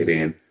to head.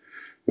 And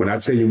when I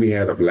tell you we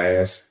had a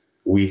blast,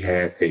 we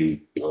had a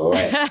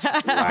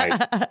blast. Like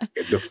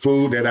the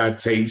food that I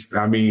taste,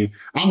 I mean,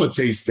 I'm a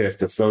taste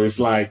tester. So it's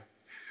like,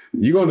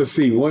 you're going to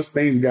see once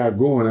things got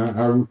going,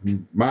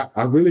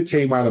 I really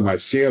came out of my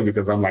shell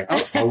because I'm like,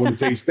 oh, I want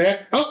to taste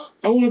that. Oh,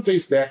 I want to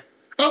taste that.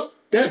 Oh,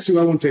 that too.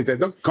 I want to taste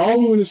that. Don't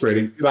call me when it's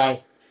ready.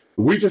 Like,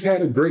 we just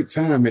had a great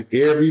time and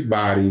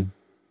everybody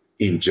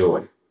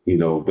enjoyed it. You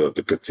know,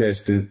 the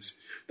contestants,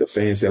 the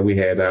fans that we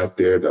had out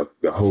there,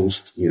 the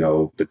host, you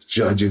know, the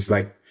judges,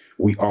 like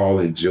we all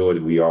enjoyed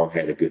it. We all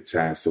had a good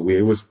time. So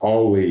it was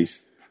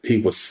always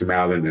people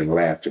smiling and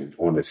laughing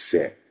on the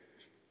set.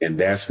 And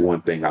that's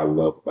one thing I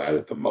love about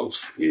it the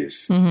most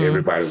is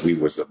everybody, we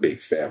was a big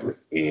family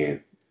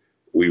and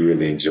we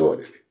really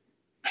enjoyed it.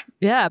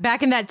 Yeah.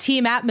 Back in that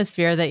team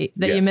atmosphere that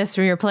you missed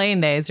from your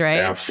playing days, right?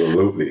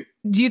 Absolutely.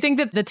 Do you think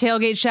that the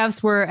Tailgate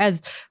chefs were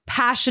as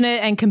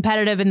passionate and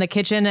competitive in the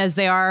kitchen as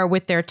they are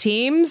with their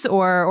teams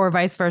or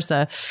vice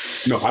versa?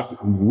 No,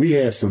 we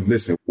had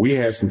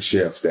some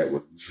chefs that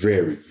were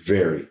very,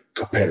 very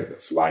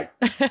competitive. Like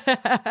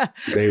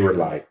they were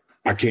like,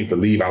 I can't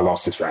believe I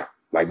lost this round.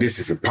 Like, this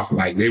is impossible.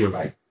 Like, they were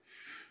like,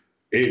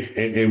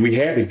 and we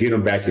had to get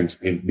them back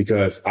in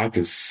because I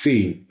could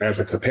see, as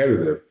a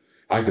competitor,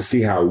 I could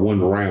see how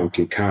one round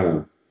can kind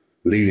of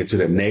lead into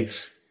the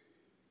next.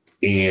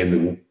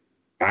 And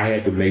I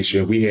had to make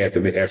sure,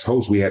 as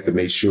hosts, we had to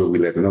make sure we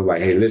let them know,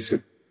 like, hey,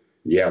 listen,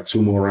 you have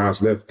 2 more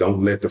rounds left.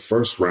 Don't let the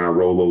first round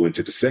roll over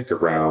into the second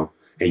round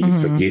and you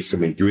forget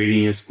some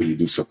ingredients or you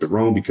do something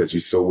wrong because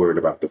you're so worried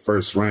about the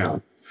first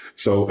round.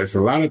 So it's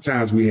a lot of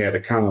times we had to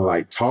kind of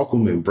like talk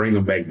them and bring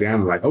them back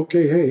down. Like,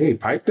 okay, hey,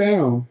 pipe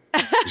down.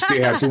 You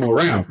still have 2 more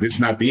rounds. This is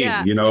not the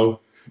end, you know.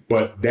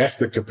 But that's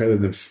the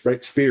competitive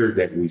spirit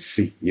that we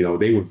see. You know,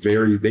 they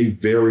very,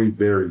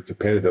 very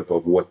competitive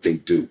of what they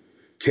do.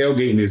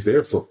 Tailgating is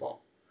their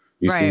football.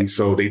 You see,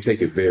 so they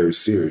take it very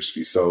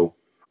seriously. So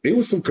it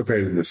was some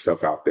competitive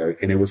stuff out there,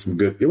 and it was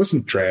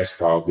some trash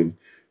talking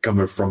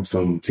coming from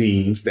some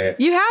teams that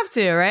you have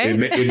to, right?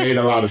 It made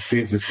a lot of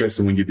sense,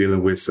 especially when you're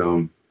dealing with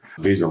some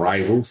division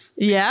rivals.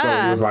 Yeah.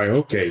 So it was like,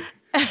 okay,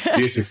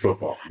 this is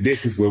football.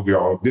 This is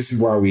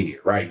why we're here,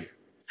 right here.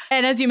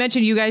 And as you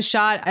mentioned, you guys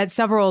shot at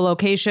several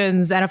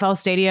locations, NFL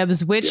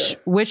stadiums.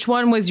 Which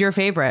one was your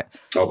favorite?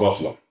 Oh,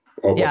 Buffalo.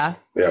 Oh, yeah.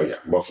 Buffalo. Yeah,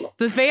 Buffalo.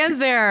 The fans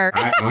there.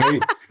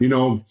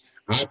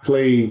 I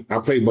play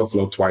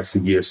Buffalo twice a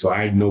year, so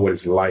I know what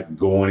it's like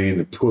going in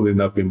and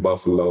pulling up in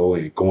Buffalo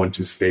and going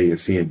to stadium and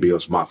seeing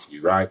Bills Mafia,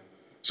 right?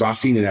 So I've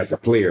seen it as a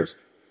player.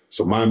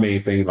 So my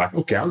main thing is like,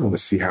 okay, I want to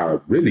see how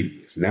it really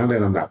is. Now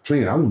that I'm not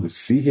playing, I want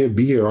to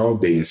be here all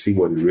day and see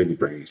what it really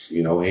brings,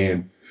 you know.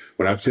 And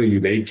when I tell you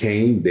they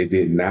came, they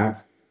did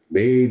not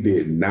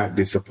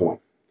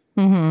disappoint.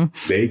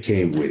 They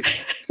came with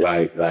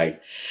it.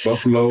 Like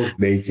Buffalo,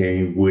 they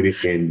came with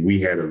it, and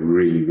we had a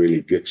really,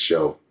 really good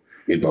show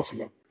in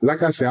Buffalo.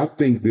 Like I said, I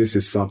think this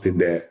is something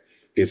that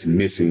is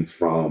missing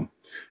from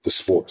the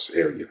sports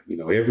area. You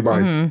know,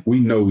 everybody, we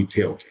know we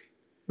tailgate.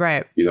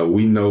 Right. You know,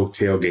 we know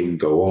tailgating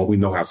go on. We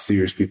know how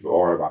serious people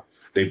are about.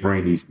 They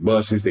bring these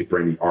buses, they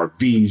bring these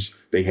RVs,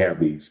 they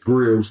have these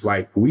grills.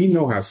 Like, we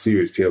know how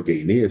serious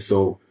tailgating is.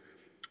 So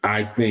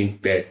I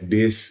think that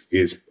this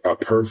is a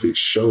perfect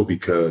show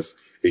because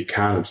it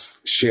kind of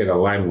shed a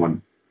light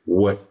on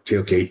what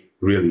tailgate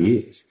really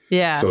is.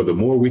 Yeah. So the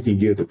more we can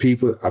give the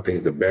people, I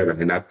think the better.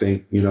 And I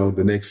think, you know,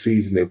 the next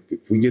season,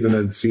 if we get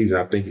another season,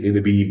 I think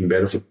it'll be even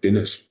better than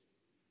this.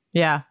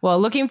 Yeah. Well,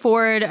 looking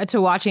forward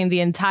to watching the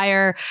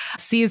entire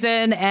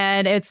season.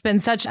 And it's been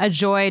such a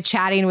joy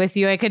chatting with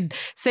you. I could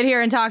sit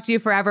here and talk to you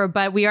forever,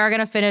 but we are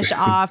going to finish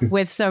off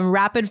with some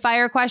rapid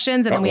fire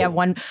questions. And then we have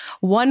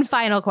one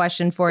final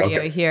question for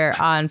you here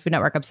on Food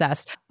Network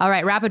Obsessed. All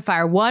right. Rapid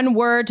fire. One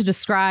word to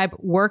describe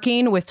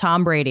working with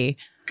Tom Brady.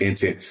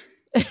 Intense.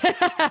 I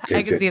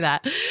can see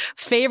that.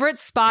 Favorite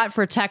spot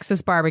for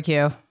Texas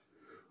barbecue?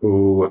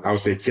 Oh, I would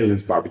say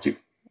Killen's Barbecue.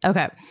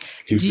 Okay.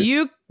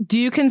 Houston. Do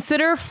you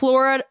consider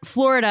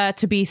Florida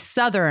to be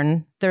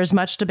Southern? There's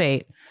much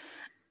debate.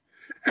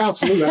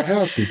 Absolutely, I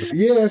have to.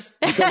 Yes,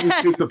 because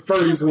it's the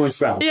furthest one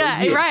south. Yeah,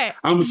 so yes,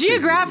 right.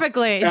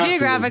 Geographically,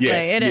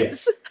 yes, it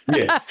is.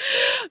 Yes.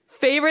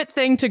 Favorite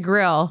thing to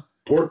grill?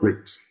 Pork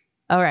ribs.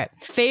 All right.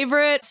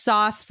 Favorite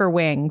sauce for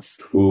wings?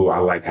 Ooh, I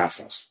like hot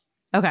sauce.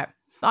 Okay.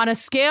 On a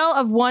scale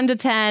of 1 to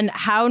 10,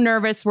 how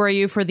nervous were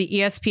you for the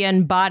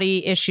ESPN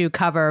body issue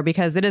cover?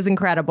 Because it is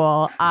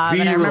incredible.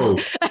 0. And I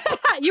remember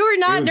you were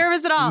not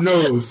nervous at all.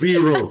 No,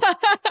 0.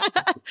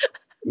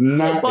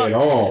 Not at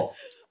all.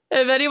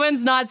 If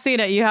anyone's not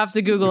seen it, you have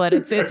to Google it.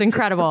 It's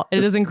incredible.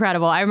 It is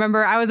incredible. I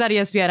remember I was at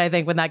ESPN, I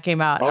think, when that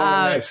came out. Oh,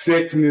 that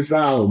sexiness.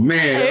 Oh,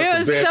 man. It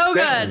was so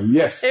good. Ever.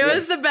 Yes. It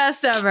was the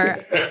best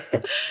ever.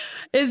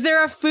 Is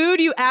there a food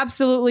you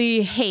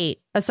absolutely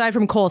hate, aside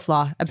from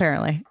coleslaw,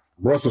 apparently?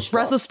 Brussels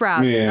sprouts. Brussels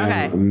sprouts. Yeah,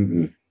 okay.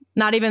 Mm-mm.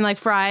 Not even like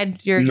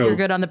fried? You're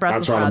good on the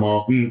Brussels sprouts? I try them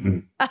all.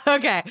 Mm-mm.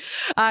 Okay.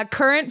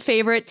 Current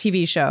favorite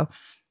TV show?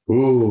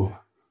 Ooh,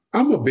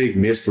 I'm a big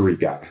mystery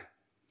guy.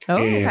 Oh,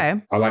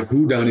 okay. I like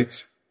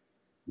whodunits,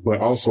 but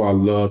also I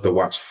love to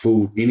watch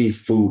any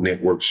Food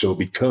Network show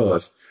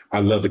because I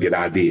love to get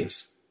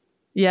ideas.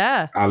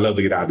 Yeah. I love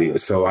to get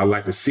ideas. So I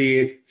like to see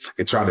it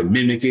and try to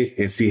mimic it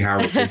and see how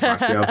it tastes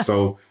myself.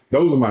 So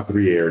those are my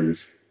 3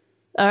 areas.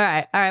 All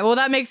right. Well,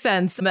 that makes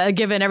sense,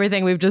 given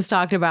everything we've just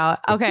talked about.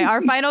 Okay.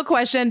 Our final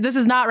question. This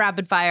is not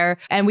rapid fire.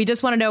 And we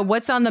just want to know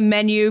what's on the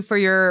menu for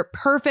your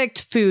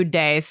perfect food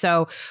day.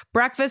 So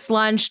breakfast,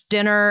 lunch,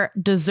 dinner,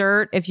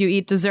 dessert, if you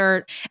eat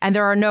dessert, and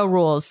there are no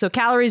rules. So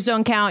calories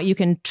don't count. You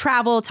can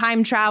travel,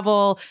 time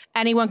travel.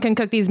 Anyone can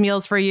cook these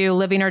meals for you.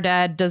 Living or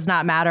dead does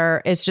not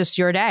matter. It's just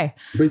your day.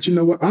 But you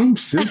know what? I'm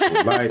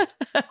simple.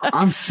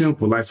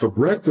 Like for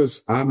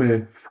breakfast,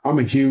 I'm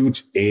a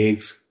huge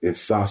eggs and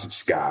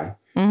sausage guy.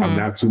 Mm-hmm. I'm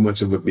not too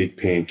much of a big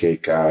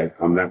pancake guy.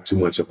 I'm not too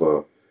much of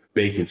a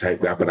bacon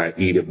type guy, but I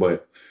eat it.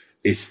 But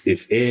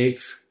it's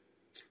eggs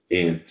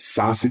and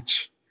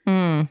sausage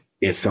and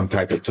some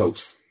type of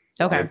toast.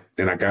 Okay. Right?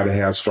 And I got to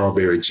have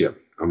strawberry jelly.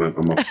 I'm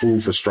a fool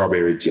for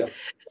strawberry jelly.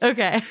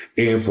 Okay.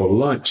 And for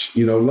lunch,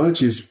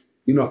 lunch is,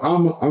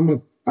 I'm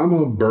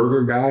a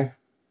burger guy.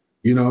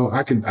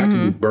 I can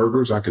do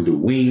burgers. I can do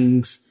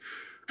wings.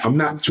 I'm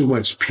not too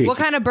much picky. What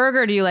kind of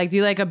burger do you like? Do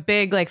you like a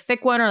big,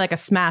 thick one or like a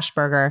smash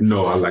burger?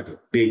 No, I like a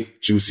big,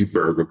 juicy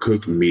burger,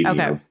 cooked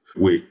medium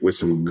with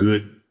some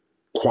good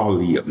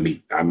quality of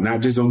meat. I'm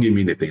not just gonna give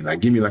me anything. Like,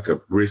 give me like a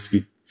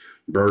brisket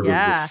burger.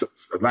 Yeah.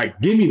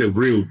 Give me the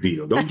real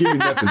deal. Don't give me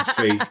nothing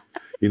fake.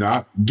 Give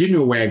me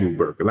a Wagyu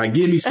burger. Like,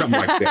 give me something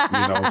like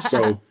that.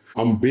 So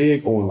I'm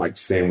big on like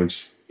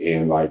sandwich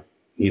and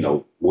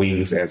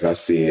wings, as I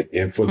said.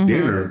 And for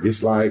dinner,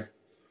 it's like,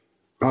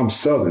 I'm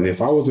Southern.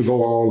 If I was to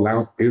go all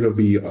out, it'll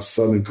be a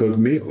Southern cooked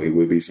meal. It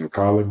would be some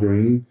collard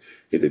green.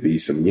 It'll be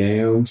some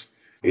yams.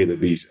 It'll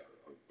be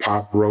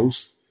pot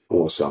roast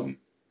or some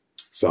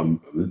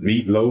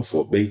meatloaf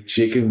or baked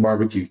chicken,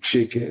 barbecue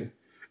chicken,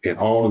 and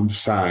all of the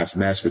sides,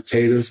 mashed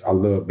potatoes. I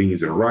love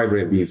beans and rice,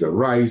 red beans and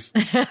rice.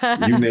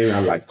 You name it. I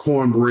like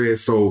cornbread.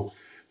 So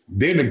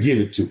then to give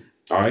it to,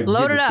 all right?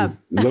 Load it up.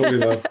 Load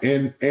it up.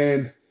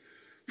 And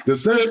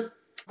dessert,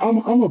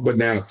 I'm a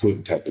banana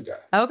pudding type of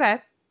guy. Okay.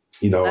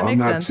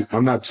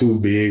 I'm not too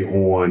big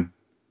on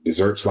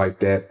desserts like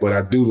that, but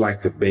I do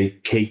like to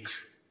bake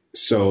cakes.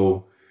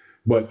 So,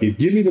 but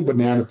give me the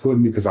banana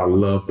pudding because I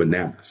love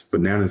bananas.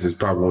 Bananas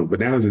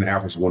and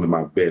apples are one of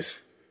my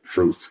best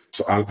fruits.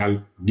 So I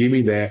give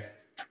me that,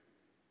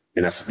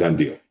 and that's a done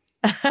deal.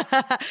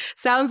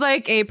 Sounds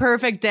like a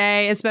perfect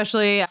day,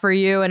 especially for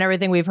you and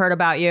everything we've heard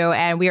about you.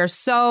 And we are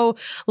so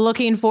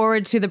looking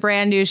forward to the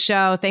brand new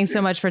show. Thanks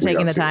so much for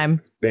taking the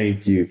time.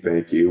 Thank you.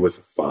 It was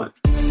fun.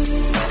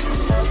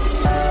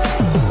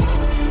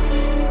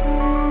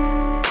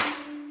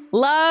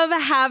 Love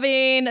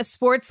having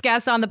sports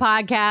guests on the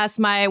podcast.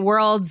 My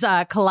world's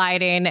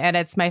colliding, and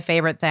it's my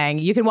favorite thing.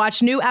 You can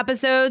watch new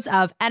episodes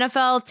of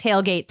NFL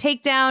Tailgate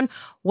Takedown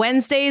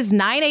Wednesdays,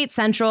 9/8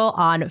 Central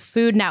on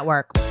Food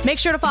Network. Make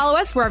sure to follow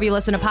us wherever you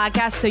listen to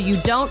podcasts so you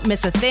don't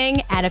miss a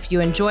thing. And if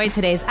you enjoyed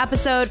today's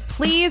episode,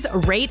 please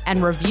rate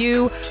and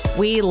review.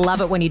 We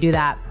love it when you do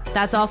that.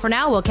 That's all for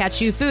now. We'll catch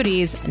you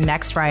foodies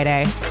next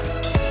Friday.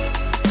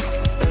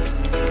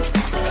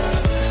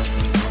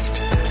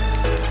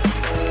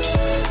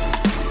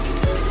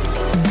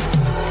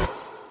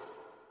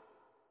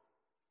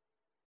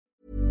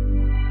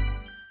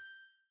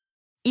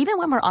 Even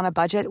when we're on a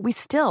budget, we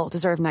still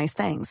deserve nice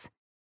things.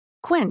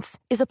 Quince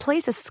is a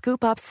place to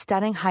scoop up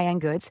stunning high-end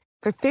goods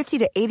for 50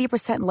 to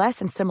 80% less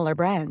than similar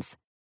brands.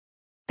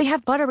 They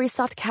have buttery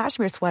soft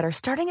cashmere sweaters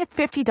starting at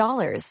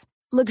 $50,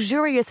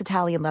 luxurious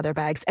Italian leather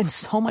bags, and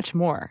so much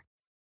more.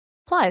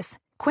 Plus,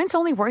 Quince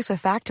only works with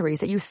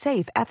factories that use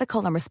safe,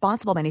 ethical, and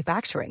responsible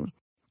manufacturing.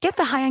 Get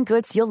the high-end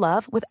goods you'll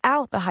love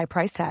without the high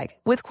price tag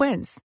with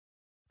Quince.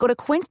 Go to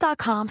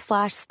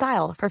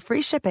quince.com/style for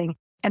free shipping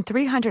and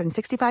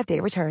 365-day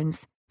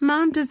returns.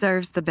 Mom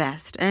deserves the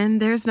best,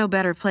 and there's no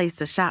better place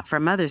to shop for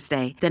Mother's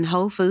Day than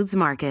Whole Foods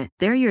Market.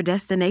 They're your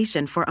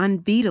destination for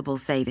unbeatable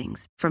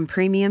savings, from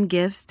premium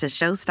gifts to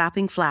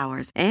show-stopping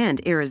flowers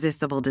and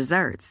irresistible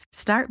desserts.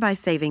 Start by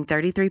saving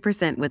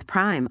 33% with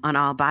Prime on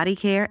all body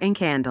care and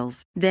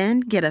candles.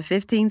 Then get a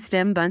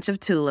 15-stem bunch of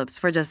tulips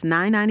for just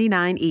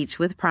 $9.99 each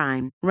with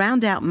Prime.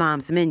 Round out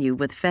Mom's menu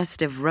with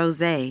festive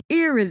rosé,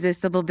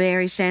 irresistible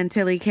berry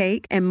chantilly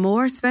cake, and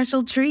more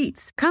special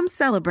treats. Come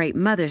celebrate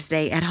Mother's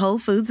Day at Whole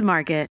Foods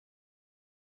Market.